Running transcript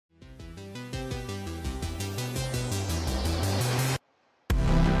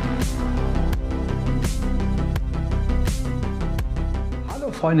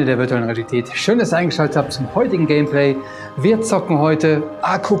Freunde der virtuellen Realität, schön, dass ihr eingeschaltet habt zum heutigen Gameplay. Wir zocken heute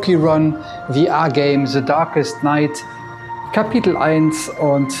CookieRun VR Game The Darkest Night Kapitel 1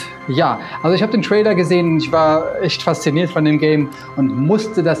 und ja, also ich habe den Trailer gesehen und ich war echt fasziniert von dem Game und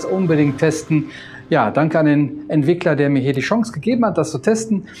musste das unbedingt testen. Ja, danke an den Entwickler, der mir hier die Chance gegeben hat, das zu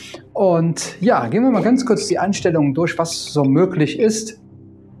testen. Und ja, gehen wir mal ganz kurz die Einstellungen durch, was so möglich ist.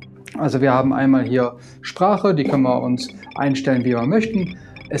 Also wir haben einmal hier Sprache, die können wir uns einstellen, wie wir möchten.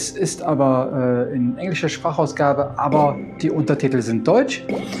 Es ist aber in englischer Sprachausgabe, aber die Untertitel sind deutsch.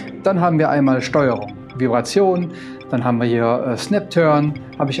 Dann haben wir einmal Steuerung, Vibration, dann haben wir hier Snap-Turn,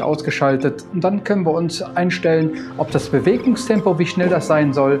 habe ich ausgeschaltet. Und dann können wir uns einstellen, ob das Bewegungstempo, wie schnell das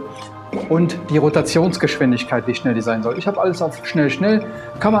sein soll und die Rotationsgeschwindigkeit, wie schnell die sein soll. Ich habe alles auf schnell, schnell,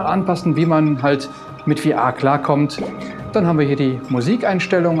 kann man anpassen, wie man halt mit VR klarkommt. Dann haben wir hier die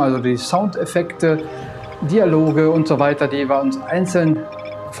Musikeinstellungen, also die Soundeffekte, Dialoge und so weiter, die wir uns einzeln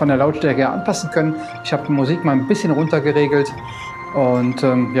von der Lautstärke her anpassen können. Ich habe die Musik mal ein bisschen runtergeregelt und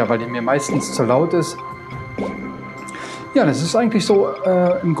ja, weil die mir meistens zu laut ist. Ja, das ist eigentlich so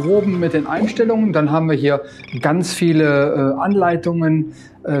im Groben mit den Einstellungen. Dann haben wir hier ganz viele Anleitungen,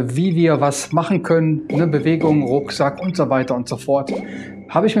 wie wir was machen können, ne, Bewegungen, Rucksack und so weiter und so fort.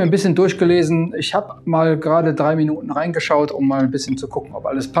 Habe ich mir ein bisschen durchgelesen. Ich habe mal gerade 3 Minuten reingeschaut, um mal ein bisschen zu gucken, ob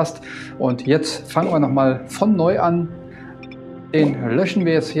alles passt. Und jetzt fangen wir nochmal von neu an. Den löschen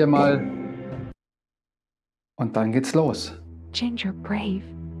wir jetzt hier mal. Und dann geht's los. Ginger, brave,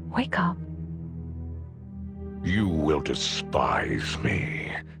 wake up. You will despise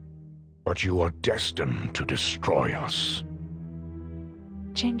me, but you are destined to destroy us.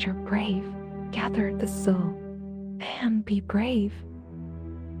 Ginger, brave, gather the soul, and be brave.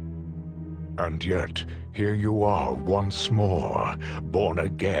 And yet, here you are once more, born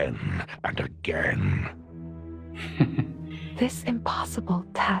again and again. This impossible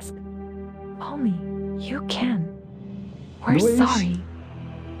task, only you can. We're Luis? sorry.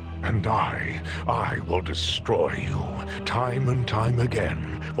 And I will destroy you, time and time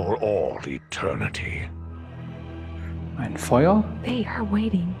again, for all eternity. Ein Feuer. They are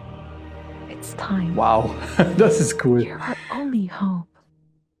waiting. It's time. Wow, das ist cool. You're our only hope.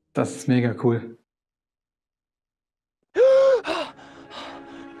 Das ist mega cool.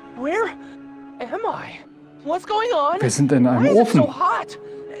 Where am I? What's going on? Wir sind in einem Why is it Ofen. so hot?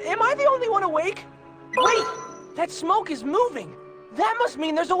 Am I the only one awake? Wait, that smoke is moving. That must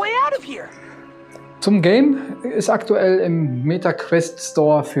mean there's a way out of here. Zum Game ist aktuell im MetaQuest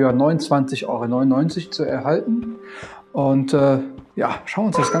Store für 29,99 € zu erhalten. Und ja, schauen wir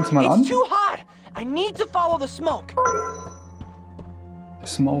uns das Ganze mal an. It's too hot. I need to follow the smoke.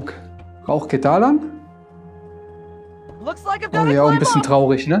 Smoke. Rauch geht da lang. Looks like I've Oh got to ja, auch ein climb bisschen up.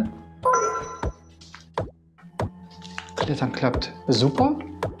 traurig, ne? Klettern klappt super.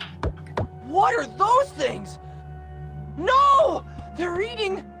 What are those things? No! They're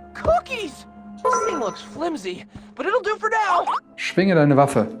eating cookies! This thing looks flimsy, but it'll do for now. Schwinge deine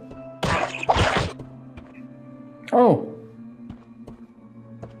Waffe. Oh.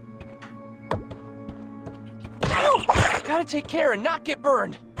 Gotta take care and not get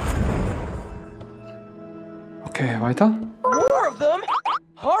burned. Okay, weiter. More of them?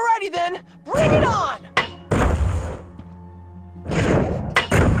 Alrighty then, bring it on!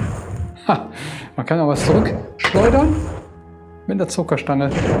 Ha, man kann auch was zurückschleudern mit der Zuckerstange.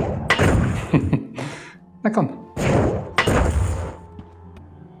 Na komm.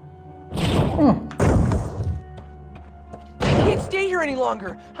 Oh. I can't stay here any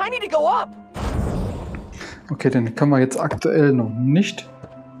longer. I need to go up. Okay, den können wir jetzt aktuell noch nicht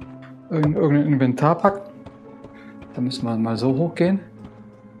in irgendein Inventar packen. Da müssen wir mal so hochgehen.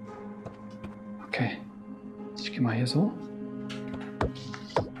 Okay. Ich gehe mal hier so.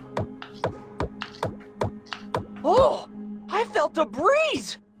 Oh, I felt a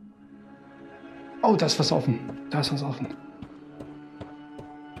breeze. Oh, da ist was offen. Da ist was offen.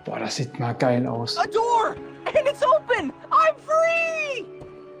 Boah, das sieht mal geil aus. A door, and it's open. I'm free.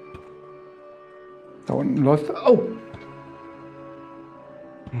 Da unten läuft... Oh!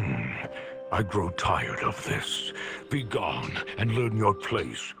 I grow tired of this. Be gone and learn your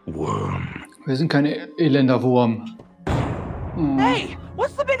place, worm. Wir sind kein elender Wurm. Oh, Hey,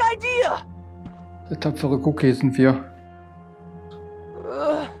 what's the big idea? der tapfere Cookie sind wir.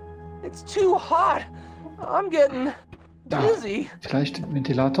 It's too hot. I'm getting Da. dizzy. Vielleicht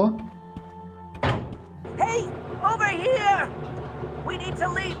Ventilator? Hey, over here! We need to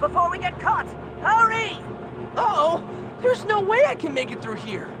leave before we get caught. Hurry! Uh-oh, there's no way I can make it through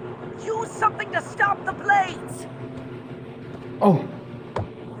here. Use something to stop the blades. Oh!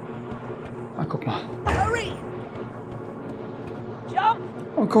 Ah, guck mal. Hurry! Jump!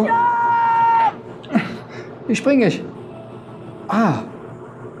 Oh Gott. Jump! Wie springe ich? Ah.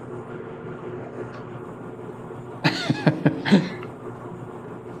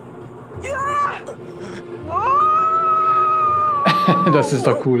 Das ist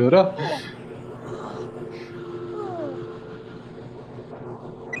doch cool, oder?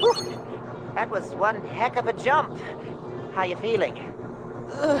 That was one heck of a jump. How you feeling?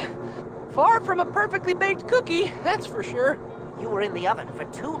 Far from a perfectly baked cookie, that's for sure. You were in the oven for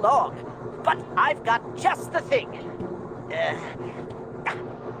too long, but I've got just the thing.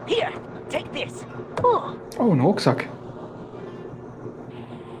 Here, take this. Huh. Oh, ein Rucksack.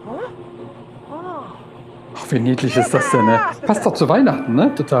 Huh? Oh. Ach, wie niedlich ist das denn, ne? Passt doch zu Weihnachten,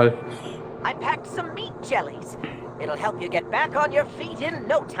 ne? Total. I packed some meat jellies. It'll help you get back on your feet in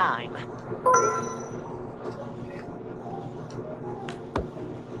no time.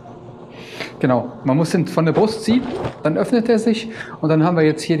 Genau, man muss ihn von der Brust ziehen, dann öffnet er sich und dann haben wir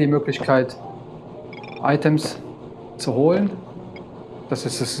jetzt hier die Möglichkeit, Items zu holen. Das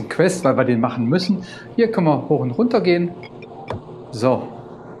ist ein Quest, weil wir den machen müssen. Hier können wir hoch und runter gehen. So.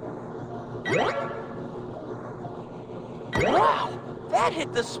 Wow, that hit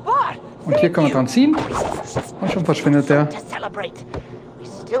the spot. Und hier können wir dran ziehen und schon verschwindet der. To celebrate. We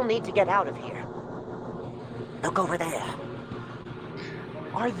still need to get out of here. Look over there.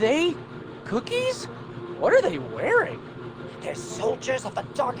 Are they cookies? What are they wearing? They're soldiers of the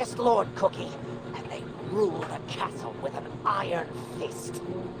Darkest Lord, Cookie, and they rule the castle with an iron fist.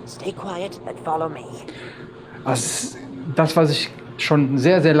 Stay quiet and follow me. Das, was ich schon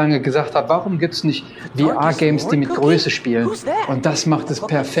sehr, sehr lange gesagt habe, warum gibt es nicht VR-Games, die mit Größe spielen? Und das macht es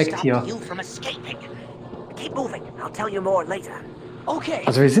perfekt hier.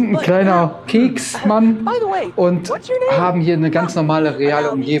 Also wir sind ein kleiner Keksmann und haben hier eine ganz normale,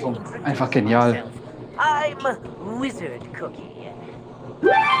 reale Umgebung. Einfach genial. I'm Wizard Cookie.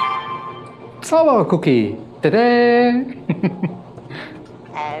 Zauberer-Cookie. Tada!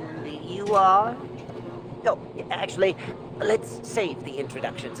 And you are? Oh, actually, let's save the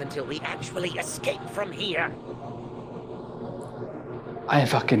introductions until we actually escape from here.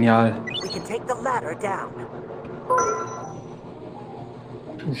 Einfach genial. We can take the ladder down.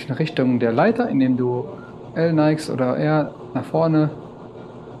 In Richtung der Leiter, indem du L neigst oder R nach vorne.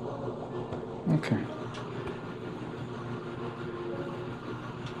 Okay.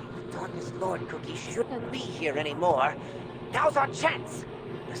 The Darkest Lord Cookie shouldn't be here anymore. Now's our chance.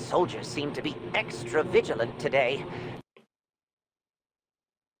 The soldiers seem to be extra vigilant today.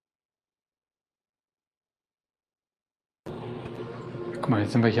 Guck mal,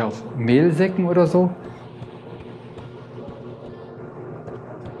 jetzt sind wir hier auf Mehlsäcken oder so.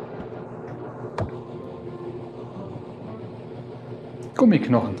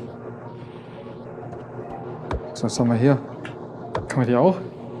 Gummiknochen. So, was haben wir hier? Kann man die auch?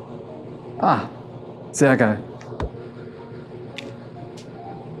 Ah, sehr geil.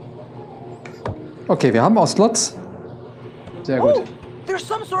 Okay, wir haben auch Slots. Sehr gut. Oh, there's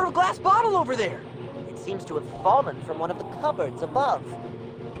some sort of glass bottle over there. It seems to have fallen from one of the cupboards above.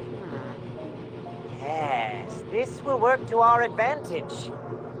 Yes, this will work to our advantage.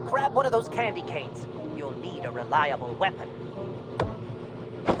 Grab one of those candy canes. You'll need a reliable weapon.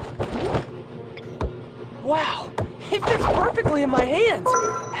 Wow, it fits perfectly in my hands,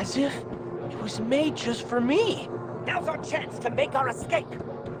 as if it was made just for me. Now's our chance to make our escape.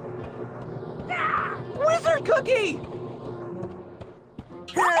 Wizard Cookie!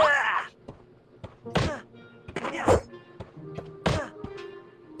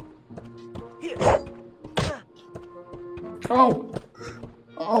 Au!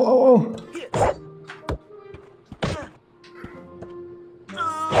 Au, au, au!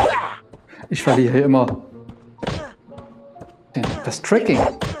 Ich verliere hier immer das Tracking.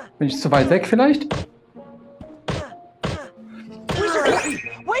 Bin ich zu weit weg vielleicht? Wizard Cookie,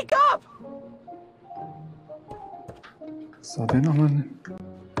 wake up! So, den nochmal.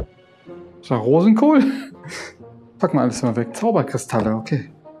 Ist da Rosenkohl? Pack mal alles mal weg. Zauberkristalle,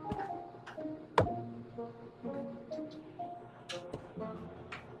 okay.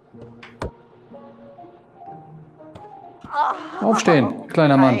 Aufstehen,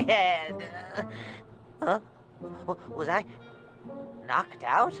 kleiner My Mann. head. Huh? Was I knocked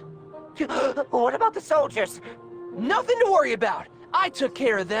out? What about the soldiers? Nothing to worry about. I took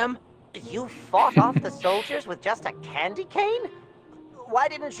care of them. You fought off the soldiers with just a candy cane? Why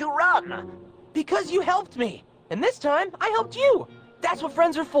didn't you run? Because you helped me. And this time, I helped you. That's what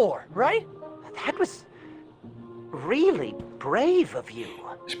friends are for, right? That was really brave of you.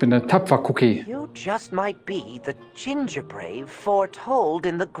 Ich bin der Tapfer-Cookie. You just might be the gingerbrave foretold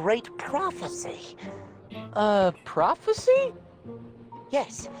in the great prophecy. Prophecy?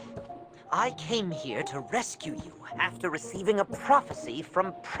 Yes. I came here to rescue you after receiving a prophecy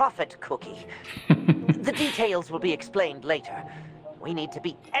from Prophet Cookie. The details will be explained later. We need to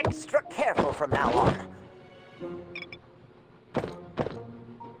be extra careful from now on.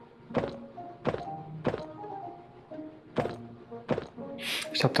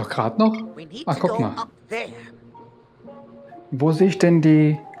 Ich habe doch gerade noch... We need Ah, to guck go mal. up there. Wo sehe ich denn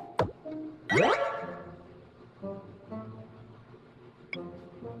die...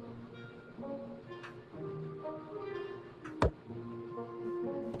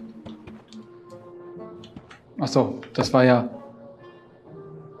 Ach so, das war ja...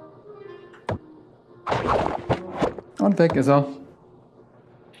 Und weg ist er.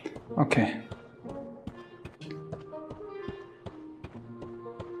 Okay.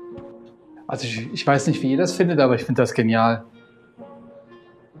 Also ich weiß nicht, wie ihr das findet, aber ich finde das genial.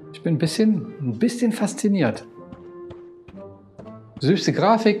 Ich bin ein bisschen fasziniert. Süße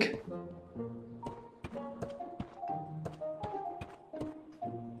Grafik.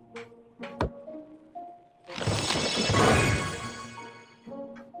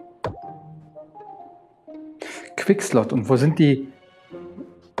 Quickslot. Und wo sind die?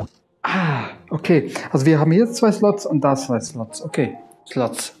 Ah, okay. Also wir haben hier 2 Slots und da 2 Slots. Okay,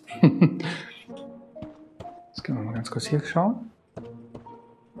 Slots. Jetzt können wir mal ganz kurz hier schauen.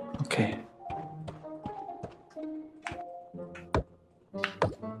 Okay.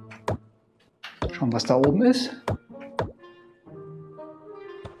 Schauen, was da oben ist.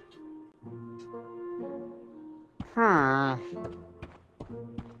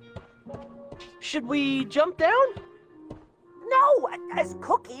 Should we jump down? No! As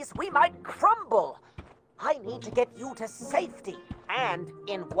cookies, we might crumble. I need to get you to safety. And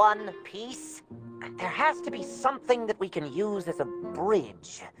in one piece, there has to be something that we can use as a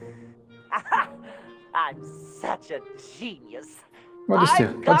bridge. I'm such a genius. Was ist hier?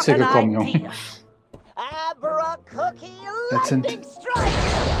 I've Was ist hier got an gekommen, Junge? idea. Abra Cookie Das sind... Lightning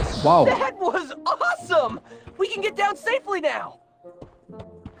Strike! Wow. That was awesome! We can get down safely now!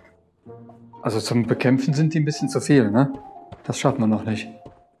 Also zum Bekämpfen sind die ein bisschen zu viel, ne? Das schaffen wir noch nicht.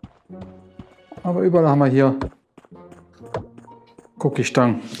 Aber überall haben wir hier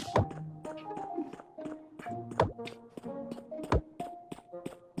Cookie-Stangen.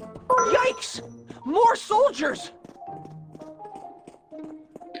 Yikes! More soldiers!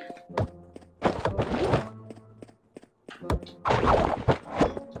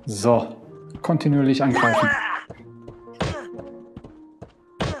 So, kontinuierlich angreifen.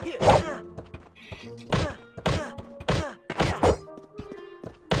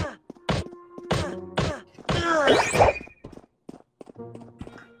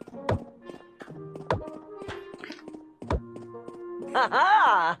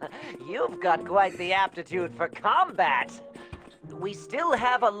 Haha! You've got quite the aptitude for combat. We still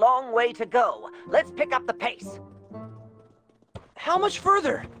have a long way to go. Let's pick up the pace. How much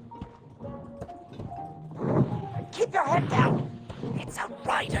further? Keep your head down. It's a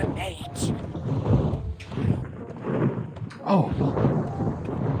rider mage. Oh.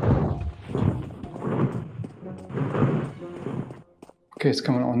 Okay, jetzt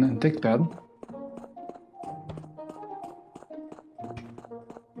kann man auch entdeckt werden.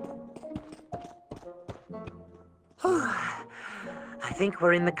 I think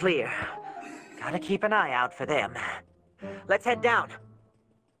we're in the clear. Gotta keep an eye out for them. Let's head down.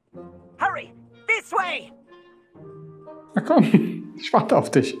 Hurry! This way! Na komm, ich warte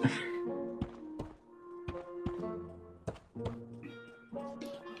auf dich.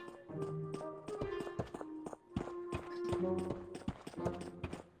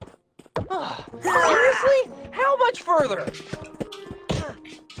 Seriously? How much further?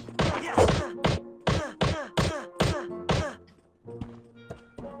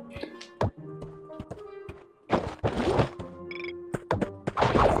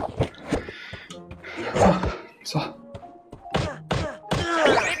 So.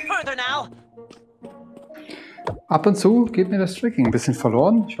 Ab und zu geht mir das Tracking ein bisschen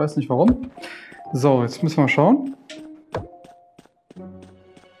verloren. Ich weiß nicht warum. So, jetzt müssen wir mal schauen.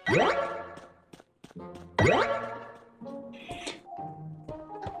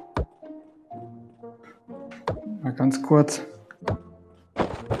 Mal ganz kurz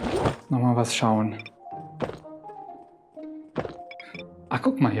nochmal was schauen. Ach,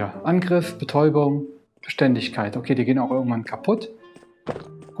 guck mal hier. Angriff, Betäubung, Beständigkeit. Okay, die gehen auch irgendwann kaputt.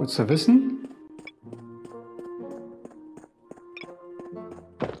 Gut zu wissen.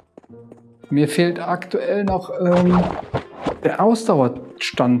 Mir fehlt aktuell noch der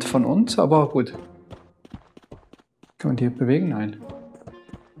Ausdauerstand von uns, aber gut. Kann man die bewegen? Nein.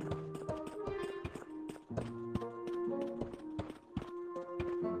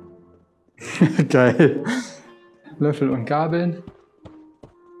 Geil. Löffel und Gabeln.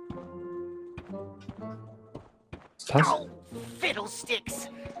 Was ist das? Oh, fiddlesticks!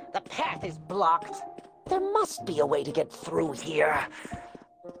 The path is blocked. There must be a way to get through here.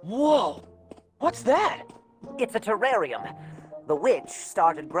 Whoa! What's that? It's a terrarium. The witch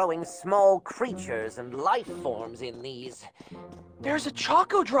started growing small creatures and life forms in these. There's a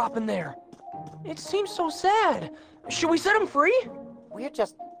Choco drop in there. It seems so sad. Should we set him free? We're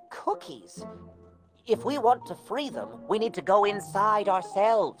just cookies. If we want to free them, we need to go inside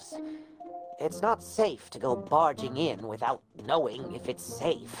ourselves. It's not safe to go barging in without knowing if it's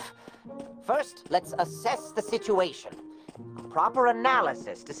safe. First, let's assess the situation. A proper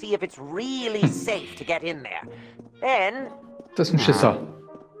analysis to see if it's really safe to get in there. Then... Das ist ein Schisser.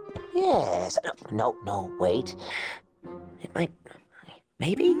 Yes. No, wait. It might...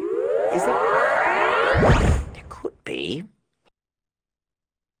 Maybe? Is it... There could be.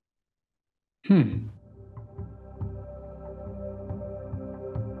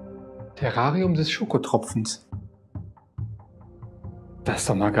 Terrarium des Schokotropfens. Das ist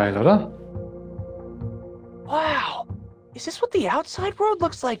doch mal geil, oder? Wow! Is this what the outside world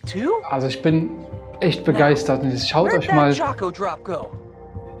looks like too? Also ich bin echt begeistert. Und jetzt schaut Where'd euch that mal, Choco drop go?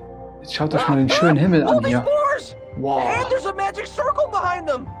 jetzt schaut euch mal den schönen Himmel an These hier. spores! Wow. And there's a magic circle behind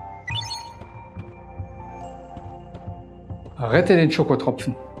them! Rette den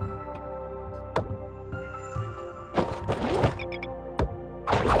Schokotropfen.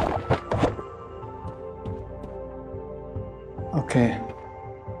 Okay.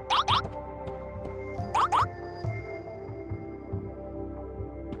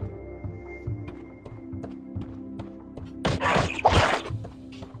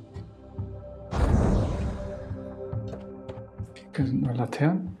 Hier sind nur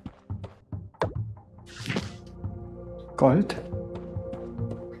Laternen. Gold.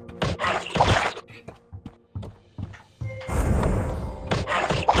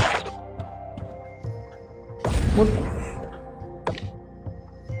 Und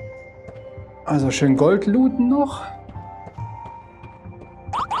also schön Gold looten noch.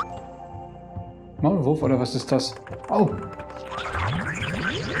 Maulwurf oder was ist das? Oh.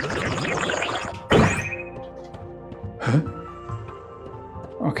 Hä?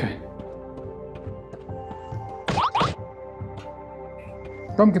 Okay.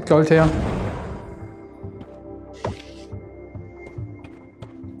 Komm, gib Gold her.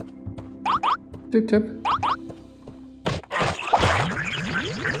 Tipp, tipp.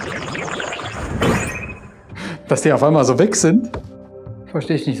 Dass die auf einmal so weg sind,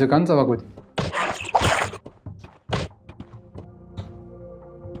 verstehe ich nicht so ganz, aber gut.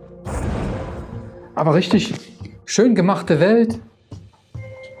 Aber richtig schön gemachte Welt.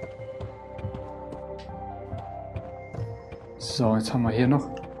 So, jetzt haben wir hier noch.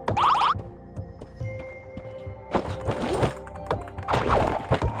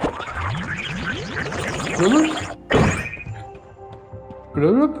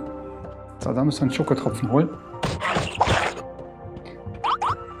 So, da müssen wir einen Schokotropfen holen.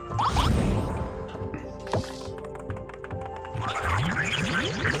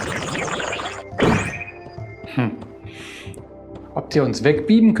 Ob die uns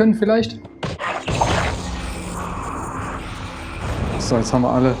wegbieben können vielleicht? So, jetzt haben wir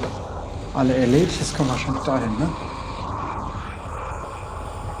alle erledigt. Jetzt kommen wir schon dahin, ne?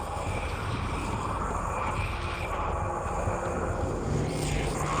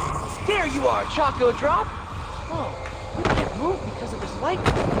 There you are, Choco Drop! Oh, you can't move because of this light on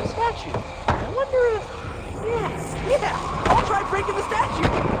the statue. I wonder if... Yeah, I'll try breaking the statue!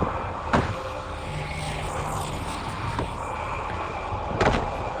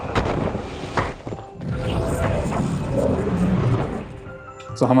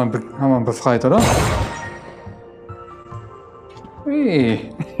 So, haben wir ihn befreit, oder? Hey.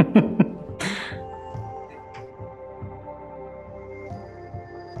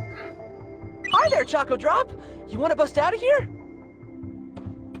 Hi there, Choco Drop! You want to bust out of here?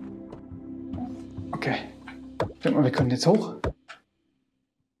 Okay. Ich denke mal, wir können jetzt hoch.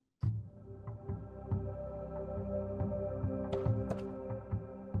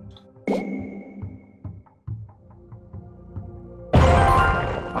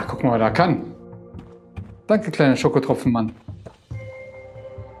 Ach, guck mal, was er kann. Danke, kleiner Schokotropfenmann.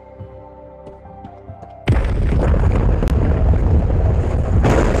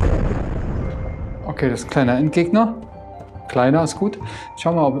 Okay, das ist ein kleiner Endgegner. Kleiner ist gut.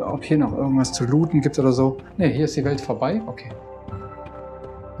 Schauen wir mal, ob hier noch irgendwas zu looten gibt oder so. Ne, hier ist die Welt vorbei. Okay.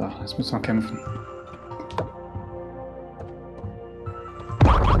 So, jetzt müssen wir kämpfen.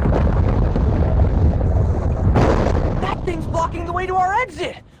 That thing's blocking the way to our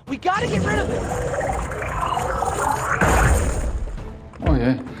exit! We gotta get rid of it. Oh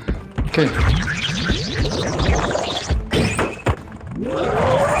je. Okay.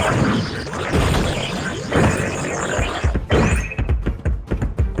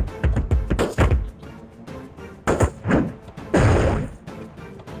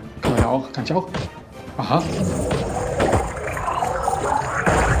 Kann man ja auch. Kann ich auch? Aha.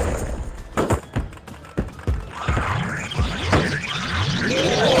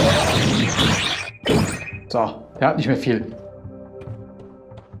 So, er hat nicht mehr viel.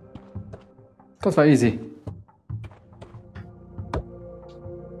 Das war easy.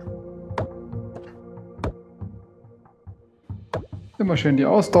 Immer schön die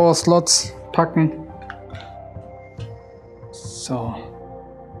Ausdauerslots packen. So.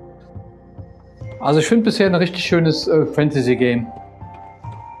 Also ich finde bisher ein richtig schönes Fantasy-Game.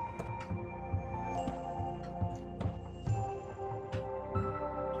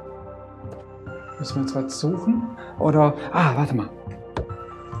 Müssen wir jetzt was suchen? Oder... Ah, warte mal.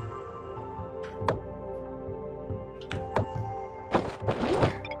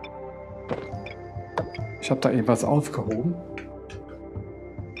 Ich habe da eben was aufgehoben.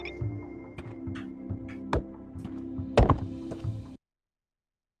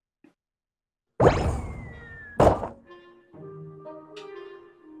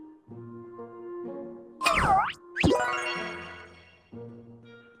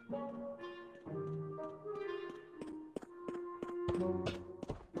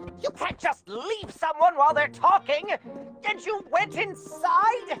 You can't just leave someone while they're talking! And you went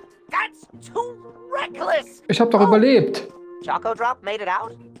inside? That's too reckless! Ich habe doch überlebt. Choco Drop made it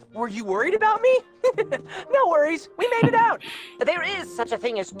out? Were you worried about me? No worries, we made it out. There is such a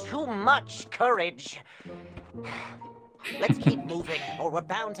thing as too much courage. Let's keep moving, or we're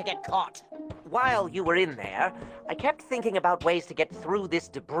bound to get caught. While you were in there, I kept thinking about ways to get through this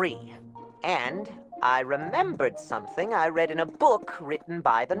debris. And I remembered something I read in a book written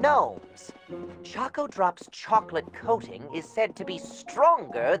by the gnomes. Choco Drop's chocolate coating is said to be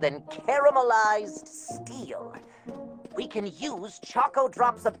stronger than caramelized steel. We can use Choco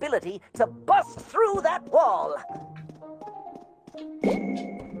Drop's ability to bust through that wall.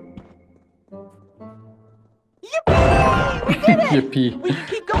 Yippee! We did it! Yippee. We can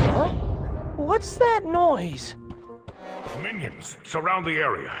keep going, huh? What's that noise? Minions, surround the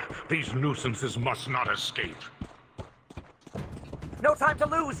area. These nuisances must not escape. No time to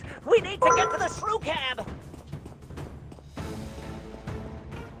lose. We need to get to the shrew cab.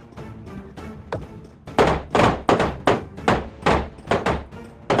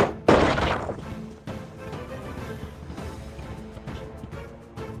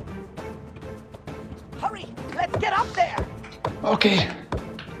 Hurry, let's get up there. Okay.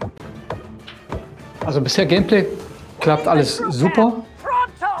 Also bisher Gameplay klappt alles super.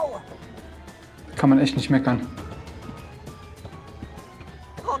 Pronto! Kann man echt nicht meckern.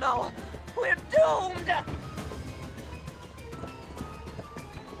 Oh no, we're doomed!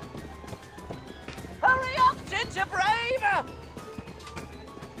 Hurry up, Ginger Brave!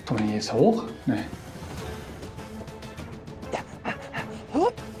 Kann man hier jetzt hoch? Nee.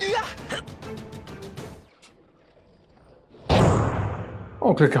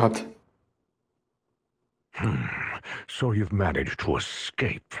 Oh, Glück gehabt. So you've managed to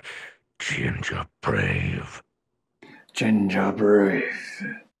escape, Ginger Brave. Ginger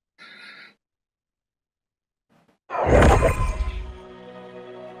Brave.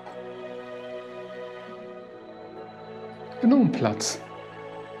 Genug Platz.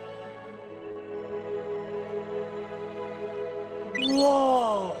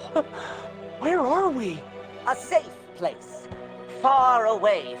 Whoa! Where are we? A safe place, far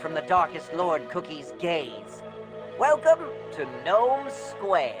away from the Darkest Lord Cookie's gaze. Welcome to Gnome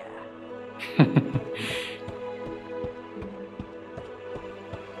Square.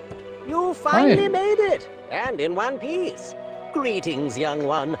 You finally Hi. made it, and in one piece. Greetings, young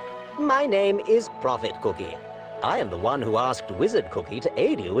one. My name is Prophet Cookie. I am the one who asked Wizard Cookie to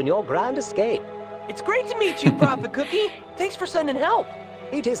aid you in your grand escape. It's great to meet you, Prophet Cookie. Thanks for sending help.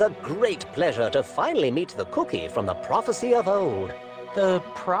 It is a great pleasure to finally meet the Cookie from the prophecy of old. The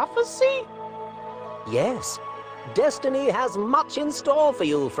prophecy? Yes, destiny has much in store for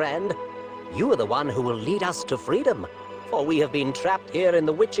you, friend. You are the one who will lead us to freedom, for we have been trapped here in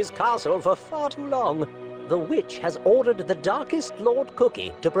the witch's castle for far too long. The witch has ordered the Darkest Lord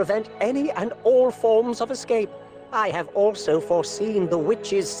Cookie to prevent any and all forms of escape. I have also foreseen the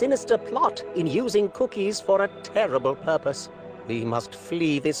witch's sinister plot in using cookies for a terrible purpose. We must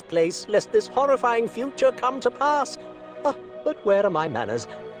flee this place, lest this horrifying future come to pass. But where are my manners?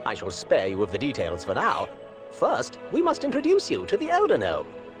 I shall spare you of the details for now. First, we must introduce you to the Elder Gnome.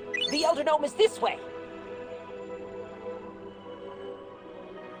 The Elder Gnome is this way.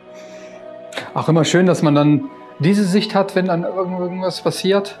 Auch immer schön, dass man dann diese Sicht hat, wenn dann irgendwas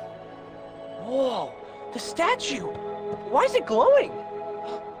passiert. Whoa, the statue. Why is it glowing?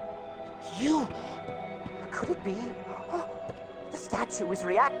 You. Could it be? The statue is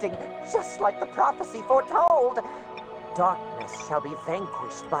reacting just like the prophecy foretold. Darkness shall be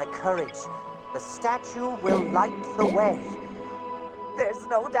vanquished by courage. The statue will light the way. There's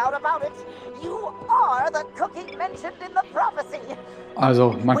no doubt about it. You are the cookie mentioned in the prophecy.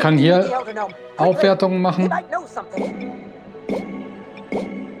 Also, man kann hier Aufwertungen machen.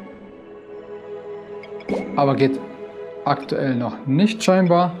 Aber geht aktuell noch nicht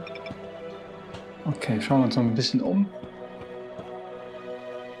scheinbar. Okay, schauen wir uns noch ein bisschen um.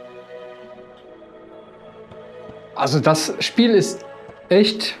 Also das Spiel ist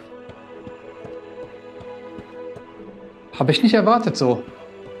echt... Habe ich nicht erwartet so,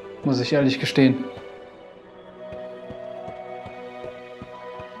 muss ich ehrlich gestehen.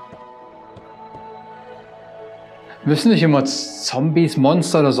 Müssen nicht immer Zombies,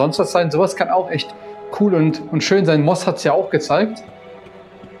 Monster oder sonst was sein. Sowas kann auch echt cool und schön sein. Moss hat es ja auch gezeigt.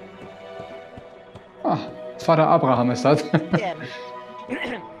 Ah, Vater Abraham ist das. It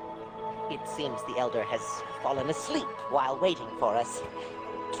seems the Elder has fallen asleep while waiting for us.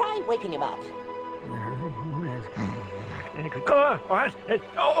 Try waking him up. What?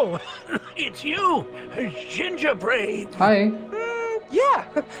 Oh, it's you, Gingerbread. Hi. Yeah,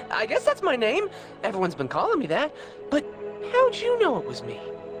 I guess that's my name. Everyone's been calling me that. But how'd you know it was me?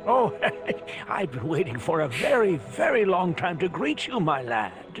 Oh, I've been waiting for a very, very long time to greet you, my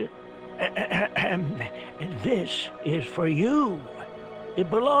lad. This is for you. It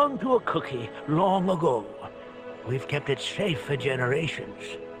belonged to a cookie long ago. We've kept it safe for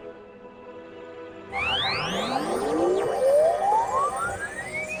generations.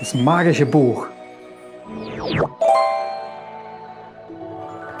 Das magische Buch.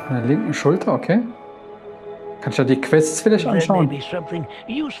 An der linken Schulter, okay. Kann ich ja die Quests vielleicht anschauen? There may be something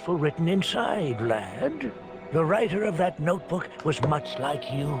useful written inside, lad. The writer of that notebook was much like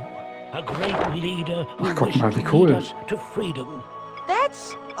you. A great leader who wished to lead us to freedom.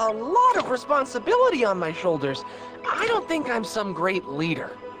 That's a lot of responsibility on my shoulders. I don't think I'm some great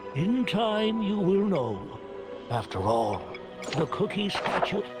leader. In time, you will know. After all, the cookie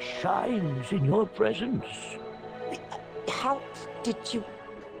statue shines in your presence. How did you...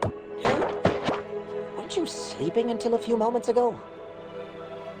 Weren't you sleeping until a few moments ago?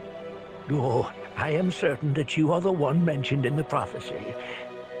 Oh, I am certain that you are the one mentioned in the prophecy.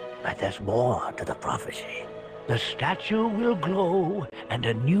 But there's more to the prophecy. The statue will glow, and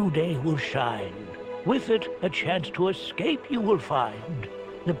a new day will shine. With it, a chance to escape you will find.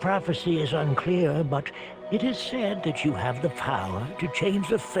 The prophecy is unclear, but it is said that you have the power to change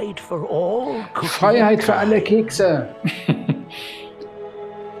the fate for all cookies. Freiheit für alle Kekse.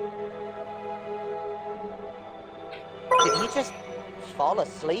 Did he just fall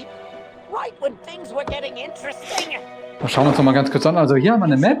asleep? Right when things were getting interesting. Wir schauen uns noch mal ganz kurz an. Also hier haben wir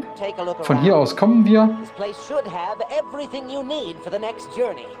eine Map. Von hier aus kommen wir. This place should have everything you need for the next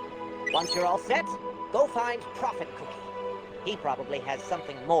journey. Once you're all set, go find Prophet Cookie. He probably has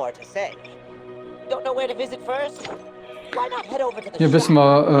something more to say. Don't know where to visit first? Why not head over to the Hier wissen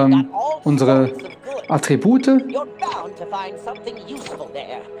wir unsere Attribute. You're bound to find something useful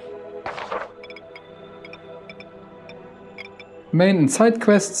there. Main- und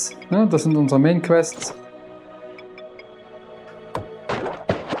Side-Quests. Ne? Das sind unsere Main-Quests.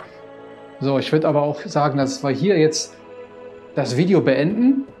 So, ich würde aber auch sagen, dass wir hier jetzt das Video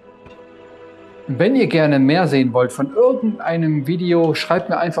beenden. Wenn ihr gerne mehr sehen wollt von irgendeinem Video, schreibt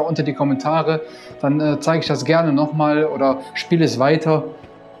mir einfach unter die Kommentare. Dann zeige ich das gerne nochmal oder spiele es weiter.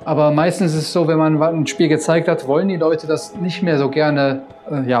 Aber meistens ist es so, wenn man ein Spiel gezeigt hat, wollen die Leute das nicht mehr so gerne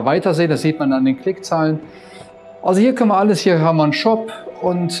weitersehen. Das sieht man an den Klickzahlen. Also hier können wir alles, hier haben wir einen Shop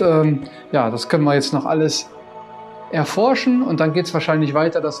und das können wir jetzt noch alles erforschen. Und dann geht es wahrscheinlich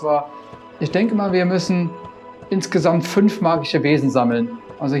weiter, dass wir, ich denke mal, wir müssen insgesamt 5 magische Wesen sammeln.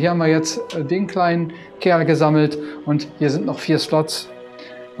 Also hier haben wir jetzt den kleinen Kerl gesammelt und hier sind noch 4 Slots.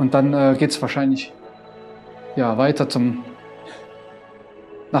 Und dann geht es wahrscheinlich weiter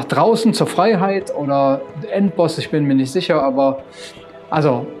nach draußen zur Freiheit oder Endboss, ich bin mir nicht sicher, aber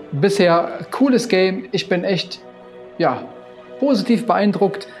also bisher cooles Game. Ich bin echt positiv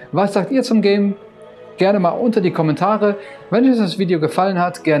beeindruckt. Was sagt ihr zum Game? Gerne mal unter die Kommentare. Wenn euch das Video gefallen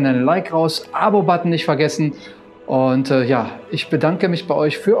hat, gerne ein Like raus, Abo-Button nicht vergessen. Und ich bedanke mich bei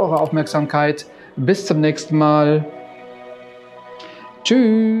euch für eure Aufmerksamkeit. Bis zum nächsten Mal.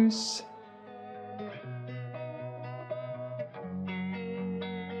 Tschüss.